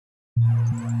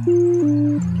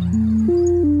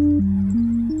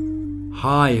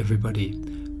Hi everybody,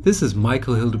 this is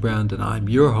Michael Hildebrand and I'm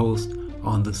your host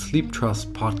on the Sleep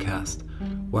Trust podcast,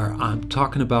 where I'm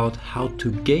talking about how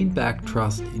to gain back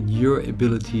trust in your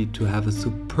ability to have a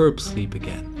superb sleep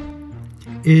again.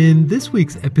 In this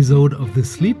week's episode of the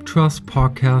Sleep Trust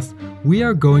podcast, we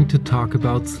are going to talk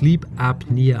about sleep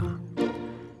apnea.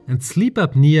 And sleep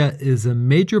apnea is a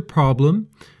major problem.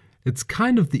 It's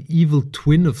kind of the evil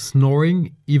twin of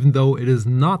snoring, even though it is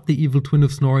not the evil twin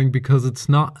of snoring because it's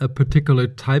not a particular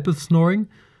type of snoring.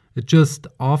 It just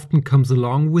often comes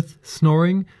along with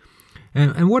snoring.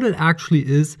 And what it actually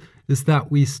is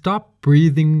that we stop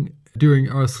breathing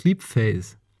during our sleep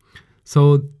phase.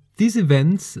 So these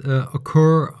events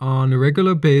occur on a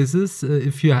regular basis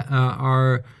if you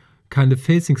are kind of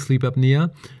facing sleep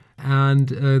apnea. And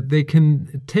they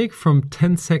can take from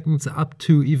 10 seconds up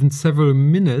to even several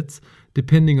minutes,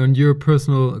 depending on your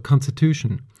personal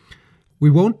constitution. We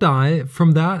won't die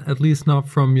from that, at least not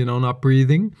from, not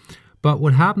breathing. But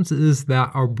what happens is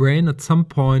that our brain at some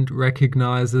point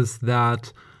recognizes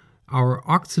that our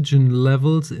oxygen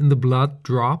levels in the blood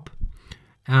drop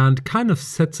and kind of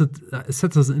sets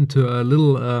us into a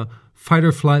little fight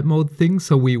or flight mode thing.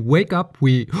 So we wake up,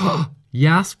 we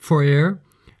gasp for air,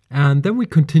 and then we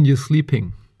continue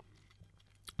sleeping.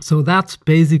 So that's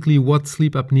basically what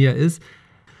sleep apnea is.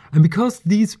 And because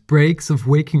these breaks of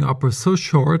waking up are so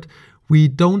short, we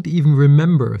don't even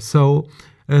remember. So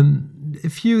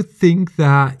if you think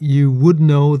that you would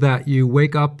know that you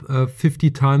wake up 50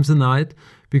 times a night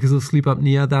because of sleep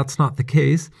apnea, that's not the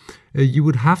case. You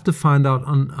would have to find out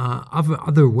on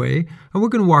other way. And we're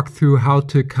going to walk through how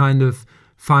to kind of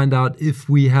find out if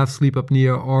we have sleep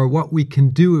apnea or what we can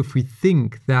do if we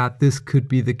think that this could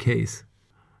be the case.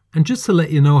 And just to let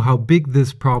you know how big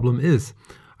this problem is,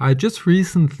 I just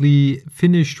recently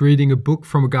finished reading a book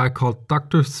from a guy called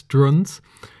Dr. Strunz,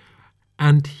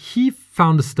 and he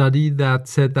found a study that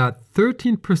said that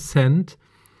 13%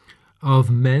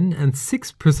 of men and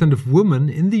 6% of women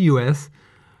in the US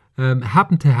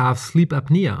happen to have sleep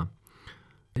apnea.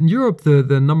 In Europe,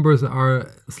 the numbers are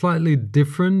slightly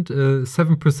different.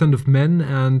 7% of men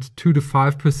and 2 to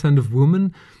 5% of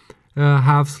women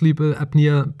have sleep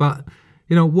apnea. But,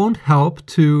 it won't help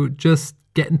to just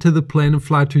get into the plane and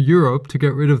fly to Europe to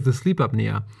get rid of the sleep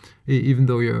apnea, even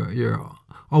though you're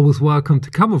always welcome to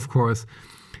come, of course.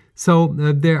 So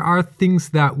there are things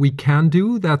that we can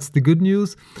do. That's the good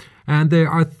news. And there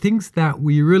are things that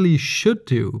we really should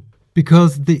do,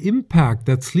 because the impact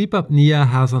that sleep apnea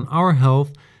has on our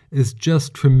health is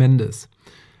just tremendous.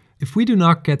 If we do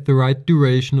not get the right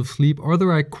duration of sleep or the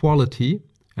right quality,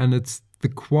 and it's the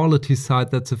quality side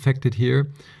that's affected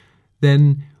here,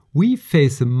 then we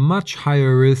face a much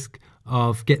higher risk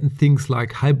of getting things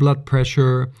like high blood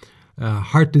pressure,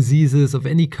 heart diseases of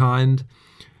any kind,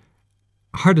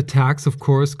 heart attacks, of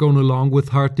course, going along with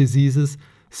heart diseases,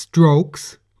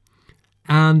 strokes,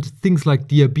 and things like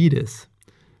diabetes.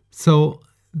 So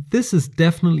this is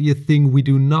definitely a thing we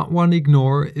do not want to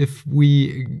ignore. If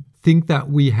we think that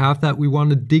we have that, we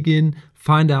want to dig in,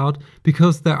 find out,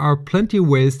 because there are plenty of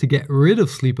ways to get rid of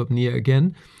sleep apnea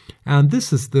again. And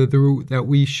this is the route that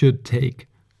we should take.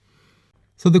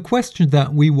 So the question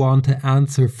that we want to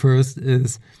answer first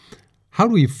is, how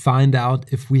do we find out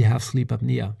if we have sleep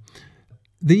apnea?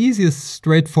 The easiest,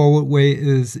 straightforward way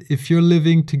is, if you're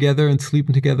living together and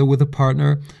sleeping together with a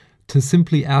partner, to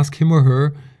simply ask him or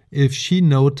her if she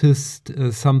noticed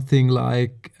something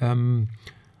like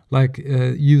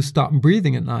you stopping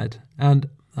breathing at night. And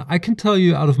I can tell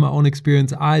you out of my own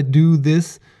experience, I do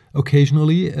this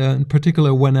occasionally, in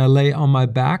particular when I lay on my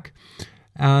back.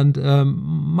 And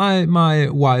my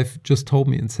wife just told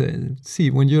me and said,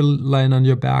 see, when you're laying on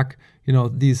your back,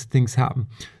 these things happen.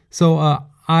 So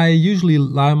I usually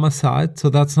lie on my side, so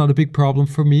that's not a big problem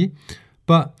for me.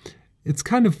 But it's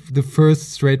kind of the first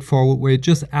straightforward way,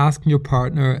 just asking your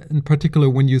partner, in particular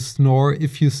when you snore,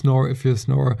 if you're a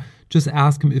snorer, just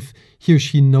ask him if he or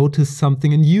she noticed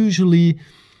something. And usually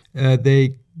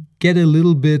they get a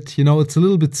little bit, it's a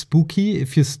little bit spooky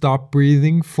if you stop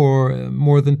breathing for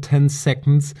more than 10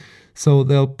 seconds. So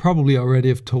they'll probably already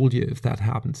have told you if that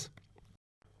happens.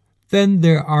 Then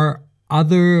there are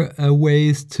other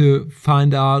ways to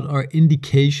find out, or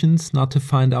indications, not to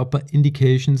find out, but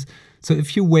indications. So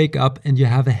if you wake up and you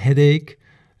have a headache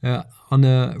on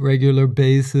a regular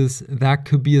basis, that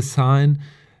could be a sign.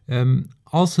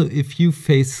 Also, if you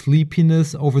face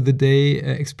sleepiness over the day,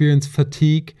 experience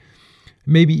fatigue,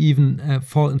 maybe even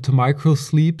fall into micro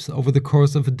sleeps over the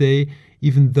course of a day,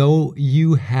 even though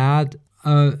you had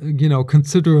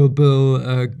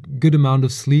considerable good amount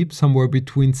of sleep, somewhere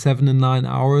between 7 and 9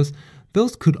 hours,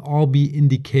 those could all be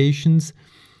indications.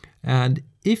 And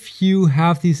if you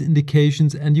have these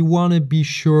indications and you want to be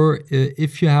sure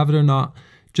if you have it or not,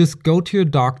 just go to your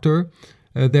doctor.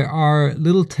 There are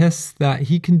little tests that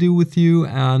he can do with you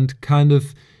and kind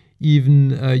of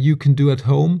even you can do at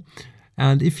home.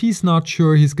 And if he's not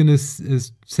sure, he's going to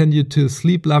send you to a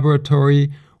sleep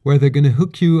laboratory where they're going to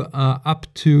hook you up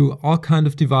to all kind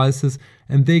of devices,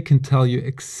 and they can tell you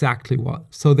exactly what.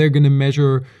 So they're going to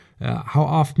measure how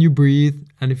often you breathe,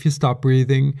 and if you stop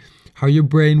breathing, how your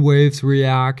brain waves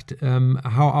react,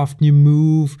 how often you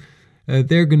move.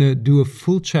 They're going to do a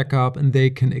full checkup, and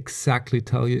they can exactly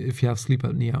tell you if you have sleep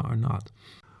apnea or not.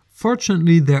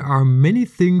 Fortunately, there are many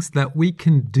things that we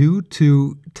can do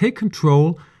to take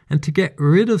control and to get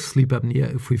rid of sleep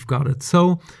apnea if we've got it.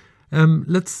 So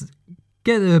let's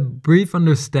get a brief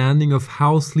understanding of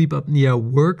how sleep apnea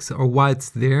works or why it's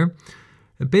there.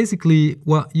 Basically,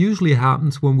 what usually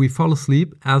happens when we fall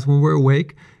asleep, as when we're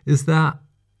awake, is that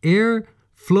air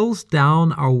flows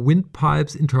down our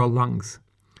windpipes into our lungs.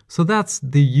 So that's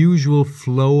the usual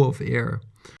flow of air.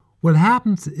 What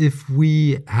happens if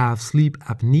we have sleep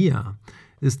apnea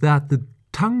is that the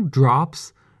tongue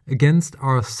drops against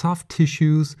our soft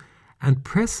tissues and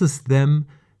presses them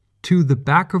to the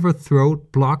back of our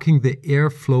throat, blocking the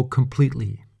airflow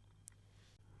completely.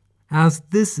 As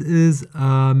this is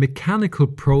a mechanical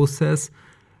process,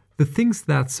 the things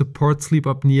that support sleep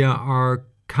apnea are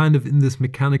kind of in this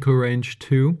mechanical range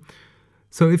too.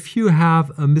 So if you have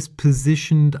a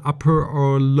mispositioned upper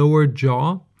or lower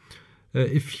jaw,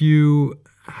 if you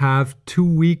have too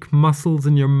weak muscles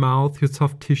in your mouth, your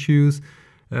soft tissues,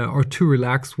 or too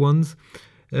relaxed ones,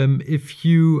 if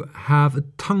you have a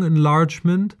tongue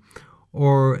enlargement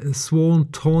or swollen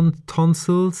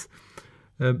tonsils,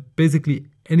 basically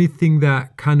anything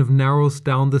that kind of narrows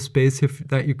down the space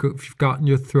that you've got in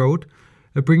your throat,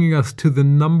 bringing us to the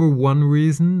number one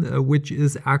reason, which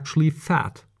is actually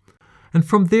fat. And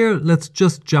from there, let's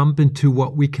just jump into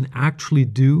what we can actually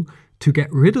do to get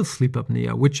rid of sleep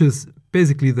apnea, which is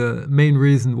basically the main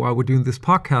reason why we're doing this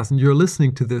podcast, and you're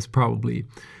listening to this probably.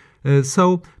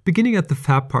 So beginning at the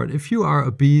fat part, if you are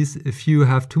obese, if you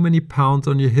have too many pounds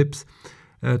on your hips,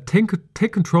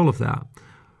 take control of that.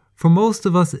 For most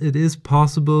of us, it is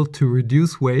possible to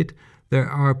reduce weight. There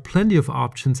are plenty of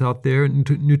options out there,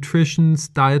 nutritions,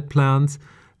 diet plans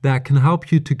that can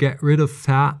help you to get rid of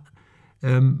fat,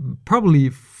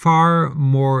 probably far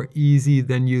more easy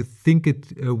than you think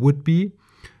it would be.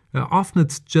 Often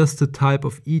it's just a type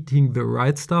of eating the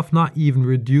right stuff, not even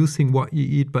reducing what you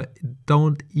eat, but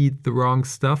don't eat the wrong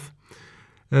stuff.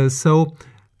 So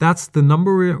that's the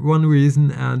number one reason.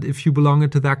 And if you belong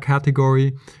into that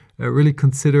category, really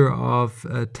consider of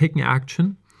taking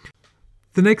action.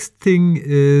 The next thing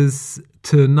is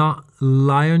to not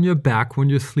lie on your back when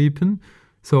you're sleeping.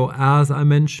 So as I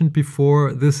mentioned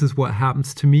before, this is what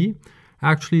happens to me.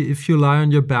 Actually, if you lie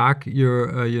on your back,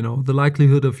 the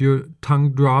likelihood of your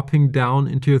tongue dropping down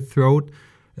into your throat,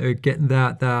 getting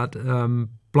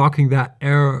blocking that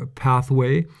air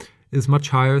pathway is much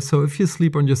higher. So if you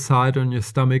sleep on your side or on your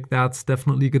stomach, that's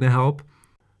definitely going to help.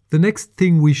 The next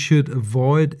thing we should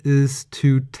avoid is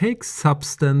to take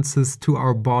substances to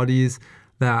our bodies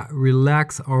that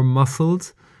relax our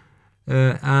muscles.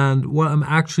 And what I'm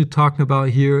actually talking about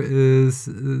here is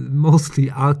mostly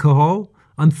alcohol,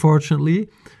 unfortunately.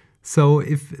 So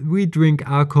if we drink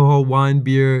alcohol, wine,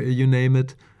 beer, you name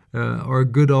it, or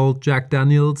good old Jack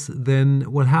Daniels, then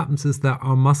what happens is that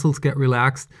our muscles get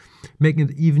relaxed, making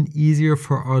it even easier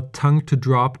for our tongue to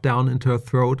drop down into our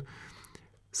throat.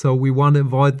 So we want to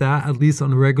avoid that, at least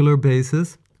on a regular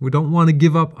basis. We don't want to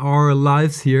give up our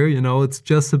lives here. It's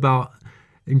just about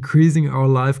increasing our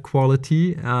life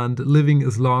quality and living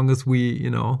as long as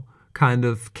we, kind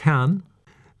of can.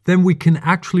 Then we can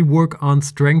actually work on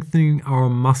strengthening our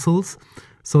muscles.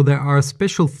 So there are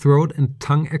special throat and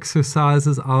tongue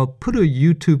exercises. I'll put a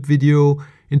YouTube video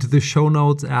into the show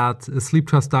notes at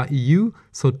sleeptrust.eu.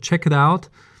 So check it out.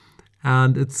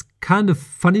 And it's kind of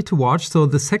funny to watch. So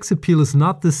the sex appeal is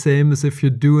not the same as if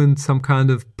you're doing some kind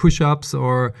of push-ups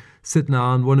or sitting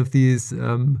on one of these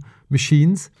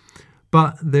machines.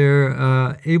 But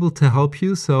they're able to help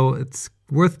you, so it's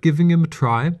worth giving them a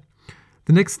try.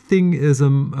 The next thing is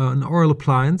an oral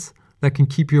appliance that can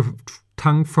keep your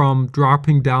tongue from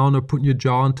dropping down or putting your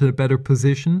jaw into a better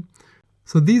position.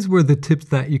 So these were the tips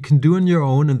that you can do on your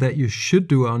own and that you should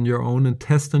do on your own and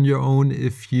test on your own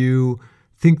if you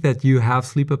think that you have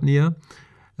sleep apnea.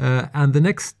 And the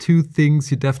next two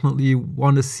things you definitely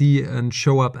want to see and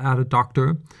show up at a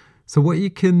doctor. So what you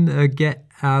can get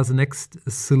as a next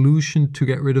solution to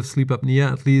get rid of sleep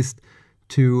apnea, at least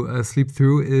to sleep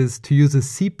through, is to use a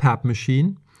CPAP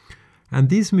machine. And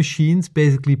these machines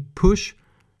basically push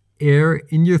air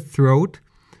in your throat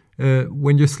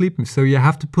when you're sleeping. So you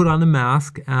have to put on a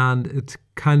mask, and it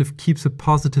kind of keeps a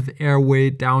positive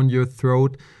airway down your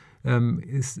throat,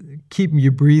 is keeping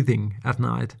you breathing at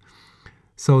night.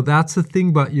 So that's the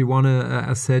thing, but you want to,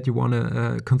 as said, you want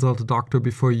to consult a doctor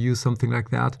before you use something like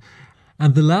that.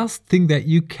 And the last thing that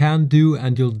you can do,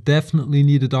 and you'll definitely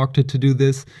need a doctor to do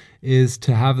this, is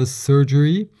to have a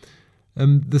surgery.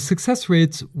 The success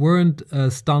rates weren't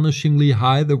astonishingly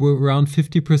high. They were around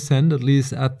 50%, at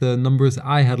least at the numbers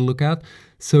I had a look at.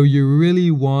 So you really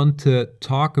want to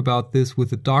talk about this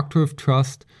with a doctor of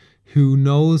trust who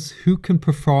knows who can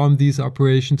perform these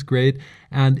operations great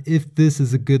and if this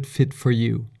is a good fit for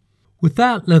you. With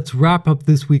that, let's wrap up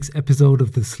this week's episode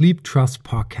of the Sleep Trust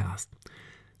podcast.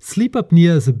 Sleep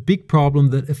apnea is a big problem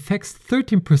that affects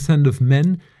 13% of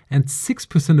men and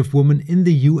 6% of women in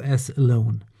the US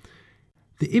alone.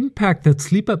 The impact that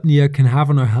sleep apnea can have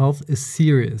on our health is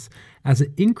serious, as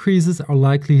it increases our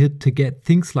likelihood to get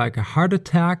things like a heart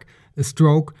attack, a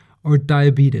stroke, or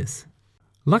diabetes.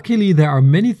 Luckily, there are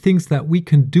many things that we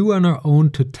can do on our own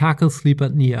to tackle sleep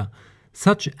apnea,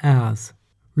 such as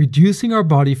reducing our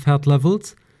body fat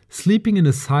levels, sleeping in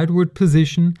a sideward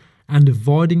position, and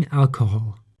avoiding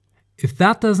alcohol. If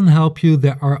that doesn't help you,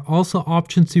 there are also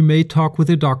options you may talk with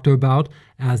your doctor about,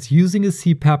 as using a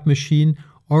CPAP machine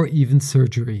or even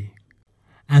surgery.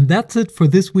 And that's it for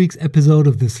this week's episode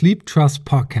of the Sleep Trust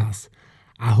podcast.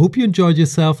 I hope you enjoyed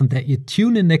yourself and that you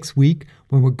tune in next week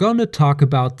when we're going to talk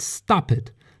about Stop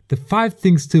It, the 5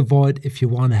 things to avoid if you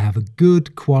want to have a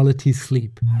good quality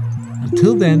sleep.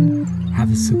 Until then,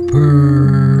 have a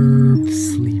superb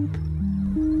sleep.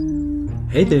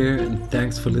 Hey there, and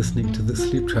thanks for listening to the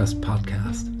Sleep Trust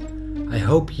podcast. I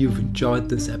hope you've enjoyed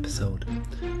this episode.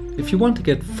 If you want to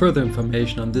get further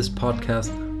information on this podcast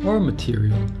or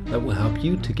material that will help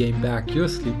you to gain back your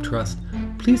sleep trust,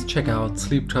 please check out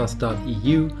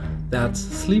sleeptrust.eu. That's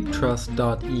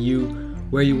sleeptrust.eu,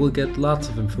 where you will get lots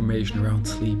of information around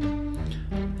sleep.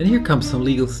 And here comes some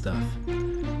legal stuff.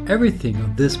 Everything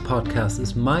on this podcast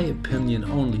is my opinion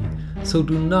only, so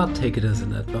do not take it as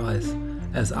an advice,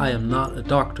 as I am not a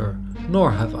doctor,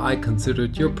 nor have I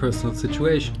considered your personal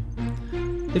situation.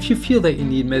 If you feel that you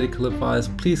need medical advice,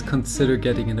 please consider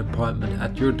getting an appointment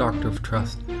at your doctor of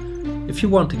trust. If you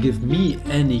want to give me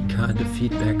any kind of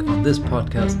feedback on this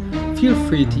podcast, feel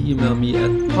free to email me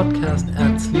at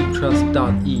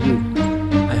podcast@sleeptrust.eu.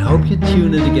 I hope you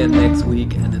tune in again next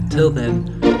week, and until then,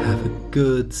 have a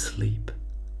good sleep.